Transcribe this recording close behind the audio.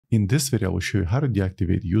In this video, I will show you how to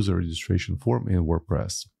deactivate user registration form in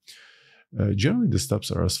WordPress. Generally, the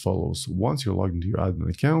steps are as follows. Once you're logged into your admin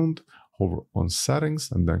account, hover on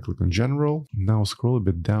Settings and then click on General. Now scroll a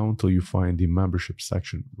bit down till you find the Membership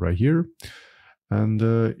section right here. And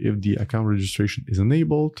if the account registration is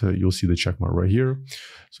enabled, you'll see the checkmark right here.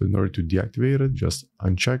 So in order to deactivate it, just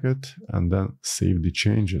uncheck it and then save the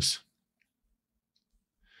changes.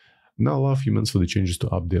 Now allow a few minutes for the changes to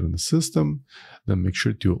update on the system. Then make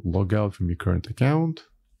sure to log out from your current account.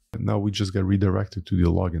 And now we just get redirected to the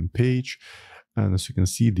login page. And as you can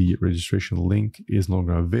see, the registration link is no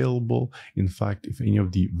longer available. In fact, if any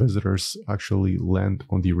of the visitors actually land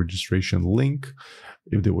on the registration link,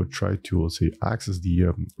 if they would try to, let's say, access the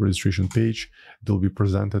registration page, they'll be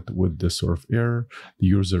presented with this sort of error. The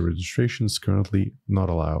user registration is currently not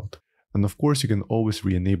allowed. And of course, you can always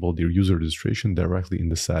re-enable your user registration directly in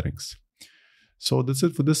the settings. So that's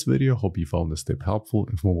it for this video. Hope you found this tip helpful.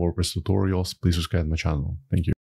 And for more WordPress tutorials, please subscribe to my channel. Thank you.